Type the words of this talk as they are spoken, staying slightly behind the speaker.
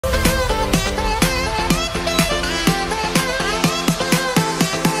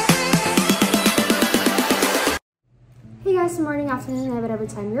afternoon, whatever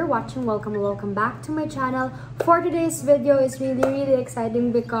time you're watching. Welcome back to my channel. For today's video is really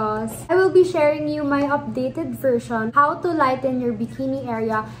exciting because I will be sharing you my updated version how to lighten your bikini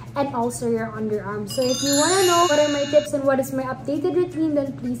area and also your underarms. So if you want to know what are my tips and what is my updated routine,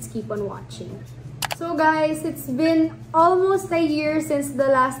 then please keep on watching. So guys, it's been almost a year since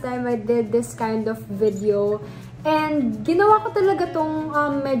the last time I did this kind of video. And ginawa ko talaga tong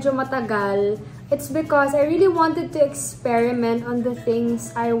medyo matagal. It's because I really wanted to experiment on the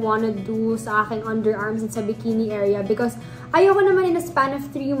things I want to do sa aking underarms and sa bikini area. Because ayoko naman in a span of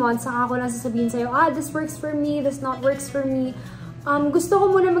 3 months, saka ako lang sasabihin sa'yo, this works for me, this not works for me. Gusto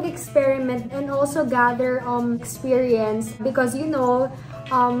ko muna mag-experiment and also gather experience. Because you know,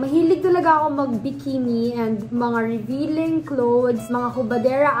 mahilig talaga ako mag-bikini and mga revealing clothes, mga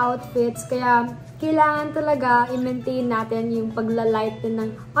hubadera outfits. Kaya kailangan talaga i-maintain natin yung paglalighten ng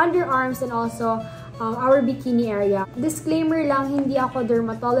underarms and also our bikini area. Disclaimer lang, hindi ako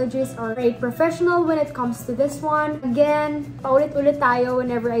dermatologist or a professional when it comes to this one. Again, paulit-ulit tayo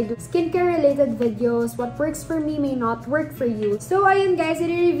whenever I do skincare-related videos. What works for me may not work for you. So, ayun guys,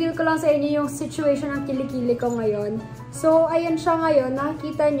 i-reveal ko lang sa inyo yung situation ng kilikili ko ngayon. So, ayun siya ngayon.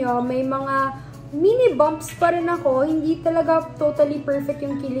 Nakikita nyo, may mga mini bumps pa rin ako. Hindi talaga totally perfect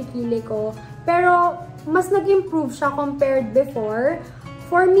yung kilikili ko. Pero, mas nag-improve siya compared before.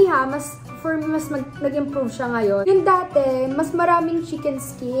 For me mas nag-improve siya ngayon. Yung dati, mas maraming chicken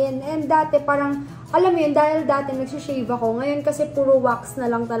skin. And dati, parang, alam mo yun, dahil dati nagsishave ako. Ngayon kasi puro wax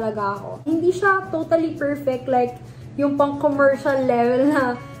na lang talaga ako. Hindi siya totally perfect like yung pang-commercial level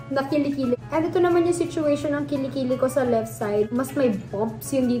na kilikili. And ito naman yung situation ng kilikili ko sa left side. Mas may bumps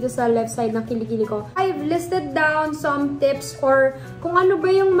yun dito sa left side ng kilikili ko. I've listed down some tips or kung ano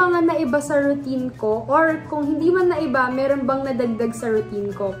ba yung mga naiba sa routine ko or kung hindi man naiba, meron bang nadagdag sa routine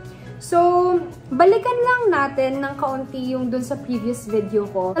ko. So, balikan lang natin ng kaunti yung dun sa previous video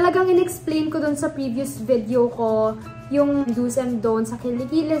ko. Talagang in-explain ko dun sa previous video ko yung do's and don'ts sa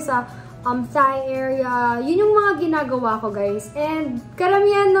kilikili, sa thigh area. Yun yung mga ginagawa ko, guys. And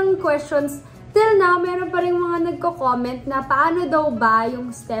karamihan ng questions, till now, meron pa rin mga nagko-comment na paano daw ba yung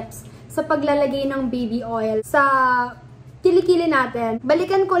steps sa paglalagay ng baby oil sa kilikili natin.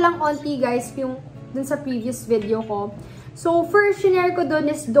 Balikan ko lang onti, guys, yung dun sa previous video ko. So, first, share ko dun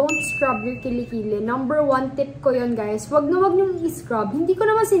is don't scrub your kilikili. Number 1 tip ko yun, guys. Wag nyong i-scrub. Hindi ko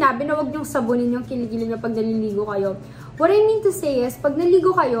naman sinabi na wag nyong sabunin yung kilikili nyo pag naliligo kayo. What I mean to say is, pag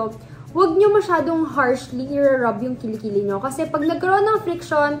naligo kayo, huwag nyo masyadong harshly i-rub yung kilikili nyo. Kasi pag nagkaroon ng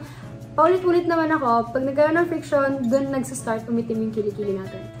friction, paulit-ulit naman ako, pag nagkaroon ng friction, dun nagsastart umitim yung kilikili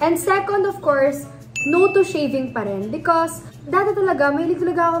natin. And second, of course, no to shaving pa rin. Because dati talaga, mahilig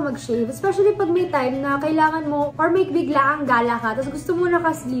talaga ako mag-shave. Especially pag may time na kailangan mo or may biglaang gala ka, tapos gusto mo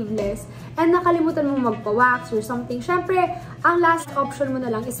naka-sleeveless and nakalimutan mo magpa-wax or something. Syempre, ang last option mo na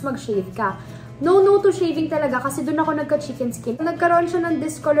lang is mag-shave ka. No to shaving talaga kasi dun ako nagka-chicken skin. Nagkaroon siya ng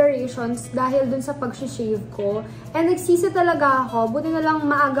discolorations dahil dun sa pag-shave ko. And nagsisi talaga ako. Buti na lang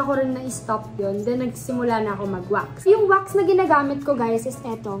maaga ko rin na-stop yun. Then nagsimula na ako mag-wax. Yung wax na ginagamit ko, guys, is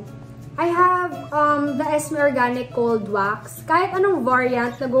eto. I have the Esme Organic Cold Wax. Kahit anong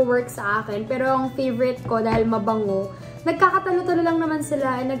variant nag-work sa akin. Pero ang favorite ko dahil mabango, nagkakatalo-talo lang naman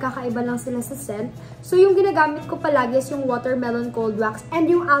sila and nagkakaiba lang sila sa scent. So yung ginagamit ko palagi is yung Watermelon Cold Wax and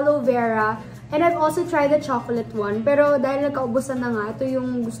yung Aloe Vera. And I've also tried the chocolate one. Pero dahil nagkaubusan na nga, ito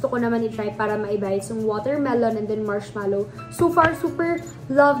yung gusto ko naman i-try para maiba. It's yung watermelon and then marshmallow. So far, super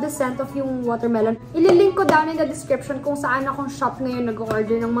love the scent of yung watermelon. Ililink ko down in the description kung saan akong shop ngayon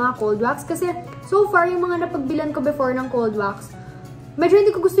nag-order ng mga cold wax. Kasi so far, yung mga napagbilan ko before ng cold wax, medyo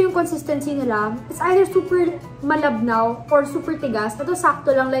hindi ko gusto yung consistency nila. It's either super malabnaw or super tigas. Ito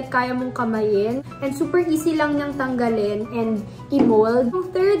sakto lang, like kaya mong kamayin. And super easy lang niyang tanggalin and i-mold.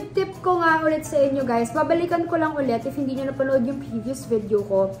 Yung third tip ko nga ulit sa inyo, guys, babalikan ko lang ulit if hindi niyo napanood yung previous video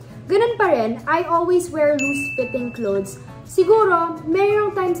ko. Ganun pa rin, I always wear loose-fitting clothes. Siguro,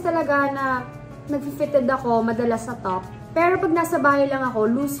 mayroong times talaga na nag-fitted ako madalas sa top. Pero pag nasa bahay lang ako,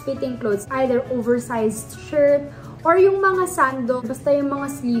 loose-fitting clothes, either oversized shirt, or yung mga sando, basta yung mga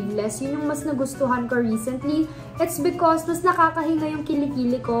sleeveless, yun yung mas nagustuhan ko recently. It's because mas nakakahinga yung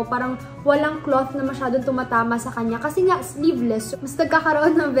kilikili ko, parang walang cloth na masyadong tumatama sa kanya. Kasi nga, sleeveless, mas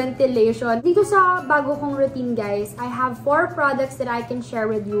nagkakaroon ng ventilation. Dito sa bago kong routine, guys, I have 4 products that I can share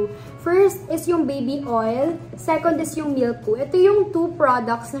with you. First is yung baby oil. Second is yung milk ko. Ito yung 2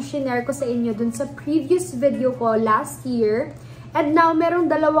 products na shinare ko sa inyo dun sa previous video ko last year. And now,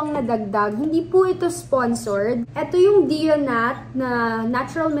 merong 2 nadagdag. Hindi po ito sponsored. Ito yung Deonat na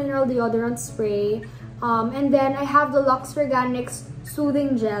Natural Mineral Deodorant Spray. And then, I have the Lux Organics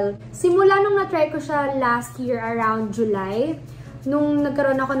Soothing Gel. Simula nung na-try ko siya last year around July, nung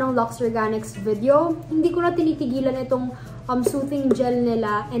nagkaroon ako ng Lux Organics video, hindi ko na tinitigilan itong soothing gel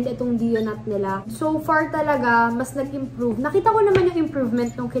nila and itong deodorant nila. So far talaga, mas nag-improve. Nakita ko naman yung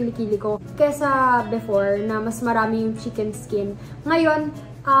improvement ng kilikili ko kesa before na mas marami yung chicken skin. Ngayon,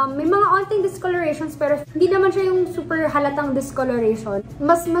 may mga onting discolorations pero hindi naman siya yung super halatang discoloration.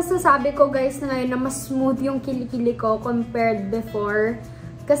 Mas masasabi ko guys na ngayon na mas smooth yung kilikili ko compared before.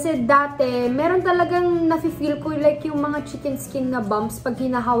 Kasi dati, meron talagang nafe-feel ko like yung mga chicken skin na bumps pag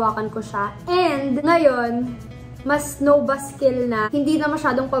hinahawakan ko siya. And ngayon, mas no baskil na, hindi na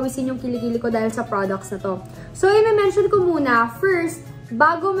masyadong pawisin yung kilikili ko dahil sa products na to. So, i-mention ko muna, first,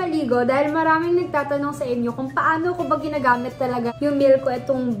 bago maligo, dahil maraming nagtatanong sa inyo kung paano ko ba ginagamit talaga yung milk ko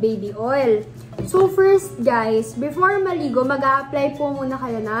itong baby oil. So, first guys, before maligo, mag-a-apply po muna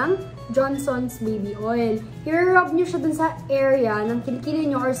kayo ng Johnson's baby oil. I-rub nyo siya dun sa area ng kilikili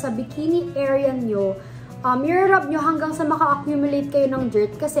nyo or sa bikini area nyo. I-rub nyo hanggang sa maka-accumulate kayo ng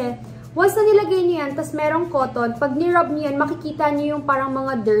dirt kasi once na nilagay nyo yan, tas merong cotton, pag nirub nyo yan, makikita nyo yung parang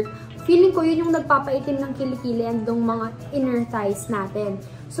mga dirt. Feeling ko yun yung nagpapaitim ng kilikili and yung mga inner thighs natin.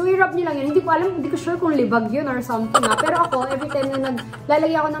 So, i-rub nyo lang yan. Hindi ko sure kung libag yun or something Pero ako, every time na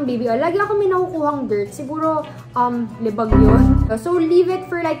naglalagay ako ng baby oil, lagi ako may nakukuhang dirt. Siguro, libag yun. So, leave it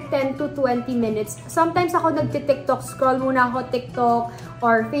for like 10 to 20 minutes. Sometimes ako nagti-TikTok, scroll muna ako TikTok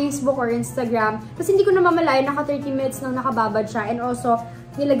or Facebook or Instagram. Kasi hindi ko na mamalayan, naka 30 minutes nang nakababad siya. And also,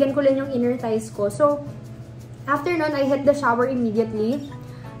 nilagyan ko lang yung inner thighs ko. So, after nun, I hit the shower immediately.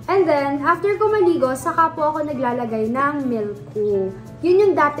 And then, after ko maligo, saka po ako naglalagay ng milk ko. Yun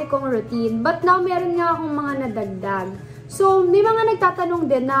yung dati kong routine. But now, meron nga akong mga nadagdag. So, may mga nagtatanong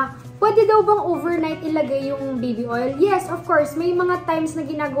din na, pwede daw bang overnight ilagay yung baby oil? Yes, of course. May mga times na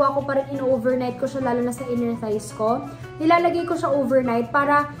ginagawa ko parang in-overnight ko siya, lalo na sa inner thighs ko. Nilalagay ko siya overnight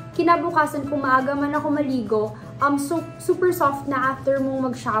para kinabukasan kung maaga man ako maligo, so, super soft na after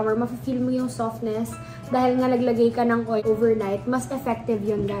mong mag-shower, mafe-feel mo yung softness dahil nga naglagay ka ng oil overnight. Mas effective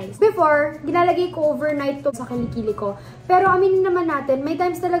yun, guys. Before, ginalagay ko overnight to sa kilikili ko. Pero aminin naman natin, may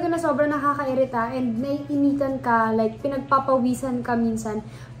times talaga na sobrang nakakairita and naiinitan ka, like pinagpapawisan ka minsan.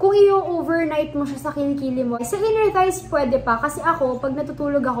 Kung i-overnight mo siya sa kilikili mo, sa inner thighs pwede pa. Kasi ako, pag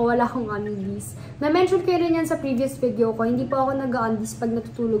natutulog ako, wala akong undies. Na-mention ko rin yan sa previous video ko, hindi po ako nag-undies pag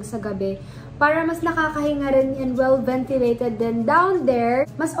natutulog sa gabi. Para mas nakakahinga rin and well-ventilated din down there.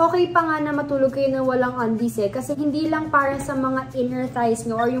 Mas okay pa nga na matulog kayo na walang undies kasi hindi lang para sa mga inner thighs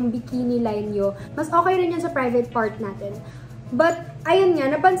nyo or yung bikini line nyo. Mas okay rin yan sa private part natin. But, ayun nga,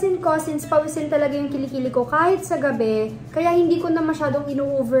 napansin ko since pawisin talaga yung kilikili ko kahit sa gabi, kaya hindi ko na masyadong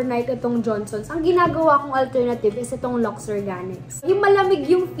ino-overnight itong Johnson's. Ang ginagawa kong alternative is itong Lux Organics. Yung malamig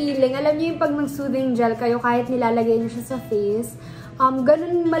yung feeling, alam niyo yung pag mag-soothing gel kayo kahit nilalagay niyo siya sa face,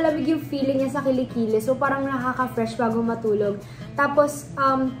 ganun malamig yung feeling niya sa kilikili. So, parang nakaka-fresh bago matulog. Tapos,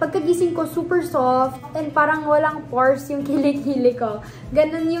 pagkagising ko, super soft and parang walang pores yung kilikili ko.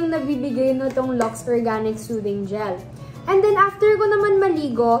 Ganun yung nabibigay nitong Lux Organic Soothing Gel. And then, after ko naman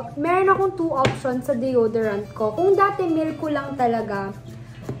maligo, meron akong 2 options sa deodorant ko. Kung dati milk ko lang talaga,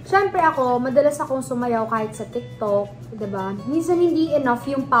 syempre ako, madalas akong sumayaw kahit sa TikTok, diba? Minsan hindi enough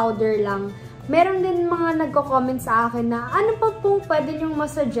yung powder lang. Meron din mga nagko-comment sa akin na ano pa pong pwede nyong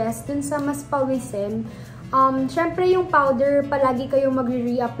masuggest dun sa mas pawisin. Syempre yung powder, palagi kayong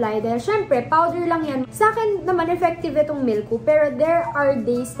magre-reapply dahil syempre, powder lang yan. Sa akin naman, effective itong milk ko, pero there are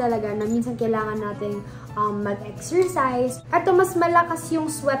days talaga na minsan kailangan natin mag-exercise. At mas malakas yung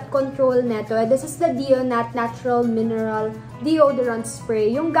sweat control neto. This is the Deonat Natural Mineral Deodorant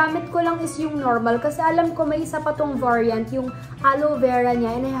Spray. Yung gamit ko lang is yung normal kasi alam ko may isa pa tong variant, yung aloe vera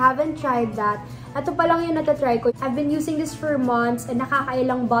niya, and I haven't tried that. Ito pa lang yung natatry ko. I've been using this for months and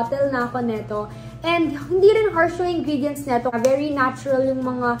nakakailang bottle na ako neto. And hindi rin harsh yung ingredients neto. Very natural yung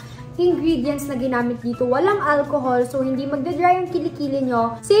mga ingredients na ginamit dito. Walang alcohol, so hindi magdadry yung kilikili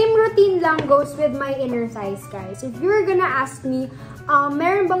nyo. Same routine lang goes with my inner thighs, guys. If you're gonna ask me,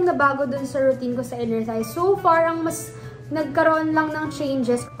 meron bang nabago dun sa routine ko sa inner thighs? So far, ang mas nagkaroon lang ng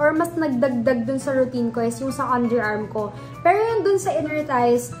changes or mas nagdagdag dun sa routine ko is yung sa underarm ko. Pero yung dun sa inner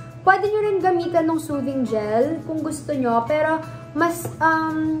thighs, pwede nyo rin gamitan ng soothing gel kung gusto nyo. Pero mas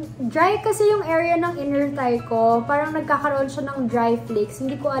dry kasi yung area ng inner thigh ko. Parang nagkakaroon siya ng dry flakes.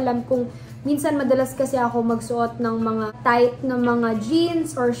 Hindi ko alam kung minsan madalas kasi ako magsuot ng mga tight na mga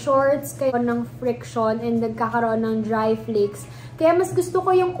jeans or shorts kaya ng friction and nagkakaroon ng dry flakes. Kaya mas gusto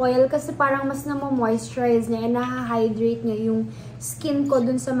ko yung oil kasi parang mas na-moisturize niya and na-hydrate niya yung skin ko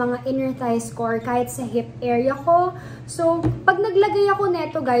dun sa mga inner thighs ko or kahit sa hip area ko. So, pag naglagay ako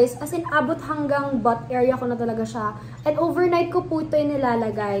neto guys, as in abot hanggang butt area ko na talaga siya. And overnight ko po ito yung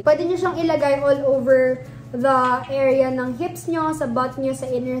nilalagay. Pwede nyo siyang ilagay all over the area ng hips nyo, sa butt nyo, sa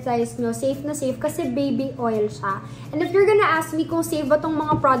inner thighs nyo, safe na safe kasi baby oil siya. And if you're gonna ask me kung safe ba tong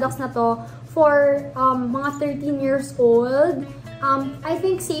mga products na to for mga 13 years old, I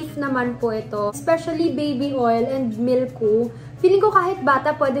think safe naman po ito. Especially baby oil and milk. Feeling ko kahit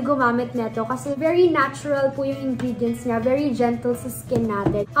bata pwede gumamit nito kasi very natural po yung ingredients niya. Very gentle sa skin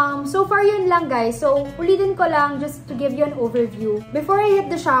natin. So far yun lang guys. So ulitin ko lang just to give you an overview. Before I hit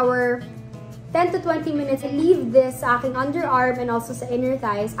the shower, 10 to 20 minutes, I leave this sa aking underarm and also sa inner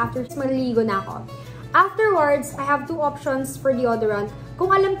thighs after maliligo na ako. Afterwards, I have two options for deodorant.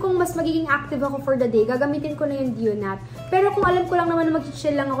 Kung alam kong mas magiging active ako for the day, gagamitin ko na yung Deonat. Pero kung alam ko lang naman na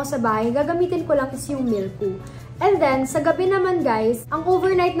mag-chill lang ako sa bahay, gagamitin ko lang is yung Milku. And then, sa gabi naman guys, ang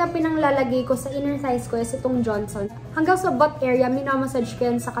overnight na pinanglalagay ko sa inner thighs ko is itong Johnson. Hanggang sa butt area, minamassage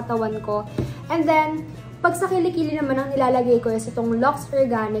ko yan sa katawan ko. And then, pag sa kilikili naman ang nilalagay ko is itong Lux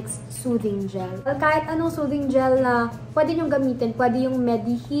Organics Soothing Gel. Kahit anong soothing gel na pwede nyo gamitin, pwede yung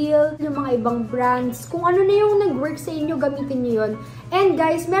Mediheal, yung mga ibang brands. Kung ano na yung nag-work sa inyo, gamitin nyo yun. And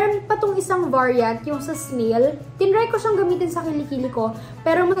guys, meron pa tong isang variant, yung sa snail. Tinry ko siyang gamitin sa kilikili ko,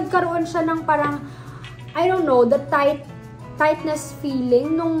 pero nagkaroon siya ng parang, I don't know, the tightness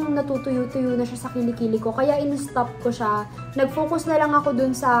feeling nung natutuyo-tuyo na siya sa kilikili ko. Kaya in-stop ko siya. Nag-focus na lang ako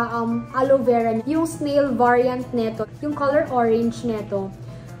dun sa aloe vera. Yung snail variant neto. Yung color orange neto.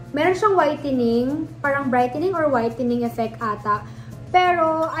 Meron siyang whitening. Parang brightening or whitening effect ata.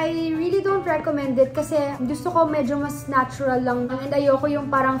 Pero I really don't recommend it kasi gusto ko medyo mas natural lang. And ayoko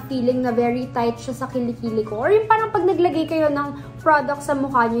yung parang feeling na very tight siya sa kilikili ko. Or yung parang pag naglagay kayo ng product sa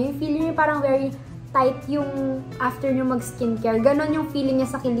mukha nyo, yung feeling nyo parang very tight yung after nyo mag-skincare. Ganon yung feeling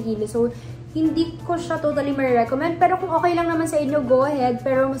niya sa kilikili. So, hindi ko siya totally ma-recommend. Pero kung okay lang naman sa inyo, go ahead.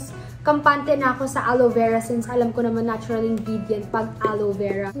 Pero mas kampante na ako sa aloe vera since alam ko naman natural ingredient pag aloe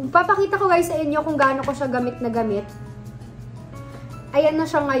vera. Papakita ko guys sa inyo kung gaano ko siya gamit na gamit. Ayan na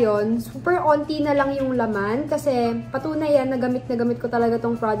siya ngayon. Super onti na lang yung laman kasi patunay yan na gamit ko talaga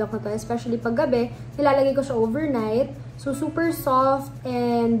tong product na to. Especially pag gabi, nilalagay ko siya overnight. So, super soft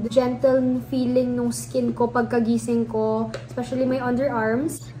and gentle feeling nung skin ko pagkagising ko. Especially my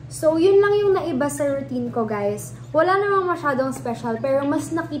underarms. So, yun lang yung naiba sa routine ko, guys. Wala namang masyadong special, pero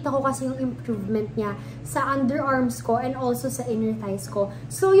mas nakita ko kasi yung improvement niya sa underarms ko and also sa inner thighs ko.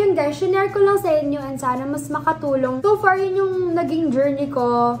 So, yun guys, share ko lang sa inyo and sana mas makatulong. So far, yun yung naging journey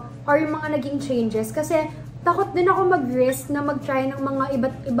ko or yung mga naging changes. Kasi, takot din ako mag-risk na mag-try ng mga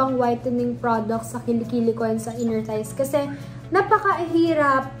iba't ibang whitening products sa kilikili ko and sa inner thighs. Kasi,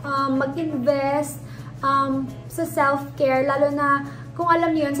 napakahirap mag-invest sa self-care, lalo na kung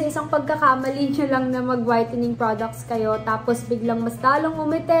alam niyo yun, sa isang pagkakamali nyo lang na mag-whitening products kayo, tapos biglang mas lalong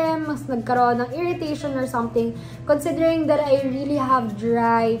umitim, mas nagkaroon ng irritation or something, considering that I really have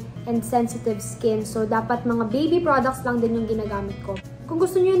dry and sensitive skin. So, dapat mga baby products lang din yung ginagamit ko. Kung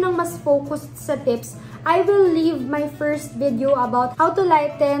gusto niyo ng mas focused sa tips, I will leave my first video about how to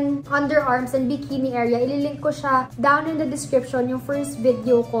lighten underarms and bikini area. Ililink ko siya down in the description, yung first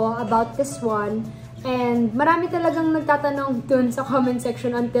video ko about this one. And marami talagang nagtatanong dun sa comment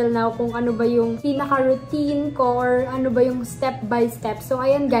section until now kung ano ba yung pinaka-routine ko or ano ba yung step by step. So,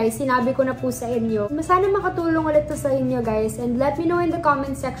 ayan guys, sinabi ko na po sa inyo. Sana makatulong ulit to sa inyo guys. And let me know in the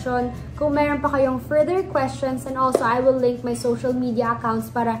comment section kung meron pa kayong further questions. And also, I will link my social media accounts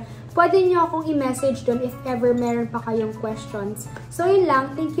para pwede nyo akong i-message dun if ever meron pa kayong questions. So, yun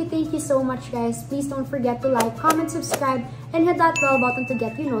lang. Thank you so much guys. Please don't forget to like, comment, subscribe, and hit that bell button to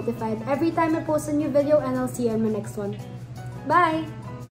get you notified every time I post a new video, and I'll see you in my next one. Bye!